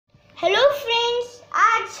Hello friends,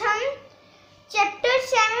 आज हम chapter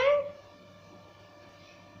 7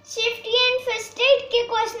 safety and first aid के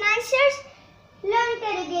क्वेश्चन आंसर्स लर्न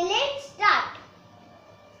करेंगे। Let's start.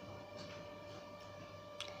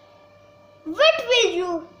 What will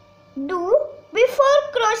you do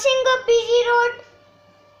before crossing a busy road?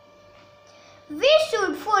 We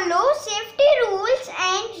should follow safety rules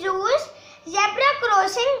and use zebra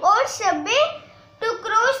crossing or subway to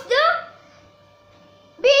cross the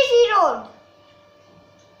busy road.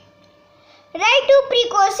 Write 2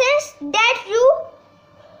 precautions that you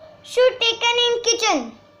should take in kitchen.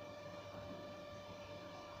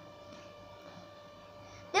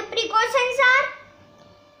 The precautions are: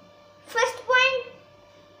 first point,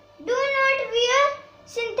 do not wear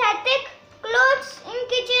synthetic clothes in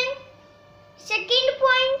kitchen. Second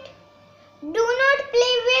point, do not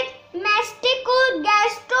play with matchstick or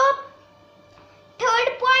gas stove.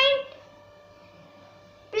 Third point,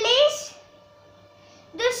 place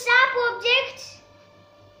the sharp objects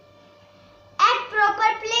at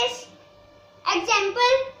proper place.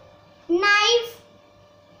 Example, knife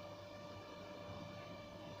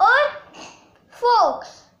or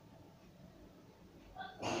forks.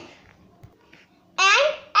 And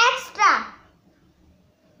extra.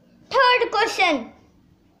 Third question,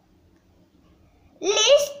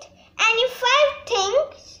 list any 5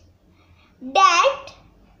 things that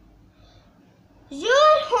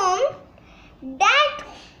your home that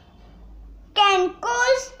can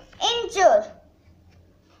cause injury.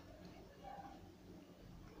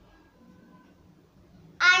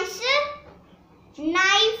 Answer: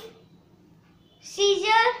 knife,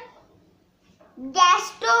 scissor, gas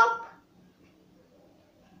stove,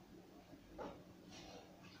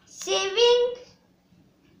 shaving,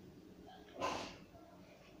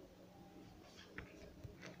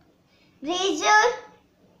 razor,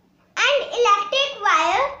 and electric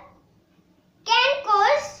wire can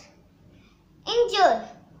cause injury.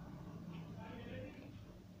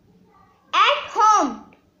 At home,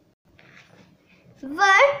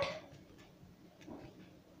 what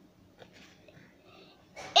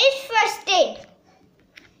is first aid?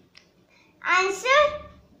 Answer: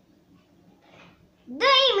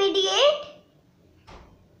 the immediate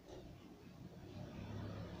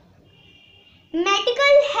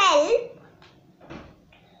medical help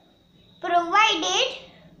provided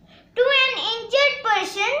to an injured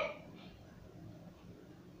person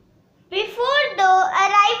before the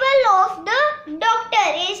arrival of the doctor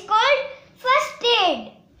is called first aid.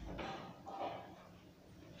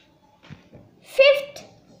 Fifth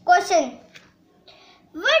question,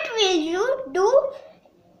 what will you do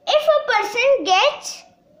if a person gets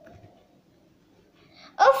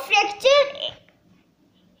a fracture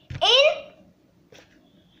in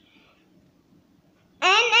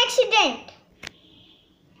an accident?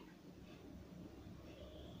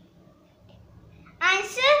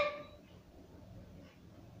 Answer: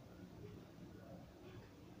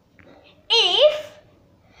 if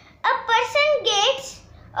a person gets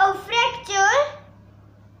a fracture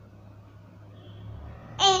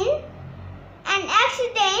in an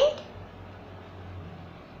accident,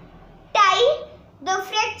 tie the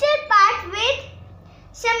fracture part with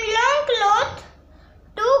some long cloth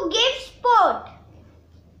to give support.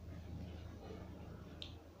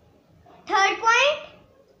 Third point,